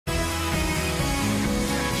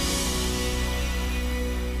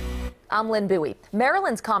I'm Lynn Bowie.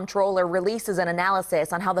 Maryland's comptroller releases an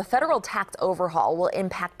analysis on how the federal tax overhaul will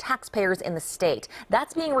impact taxpayers in the state.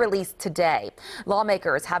 That's being released today.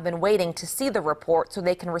 Lawmakers have been waiting to see the report so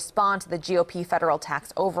they can respond to the GOP federal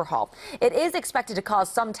tax overhaul. It is expected to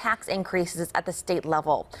cause some tax increases at the state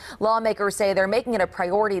level. Lawmakers say they're making it a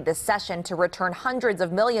priority this session to return hundreds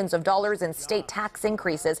of millions of dollars in state tax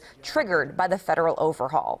increases triggered by the federal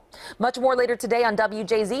overhaul. Much more later today on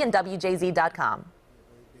WJZ and WJZ.com.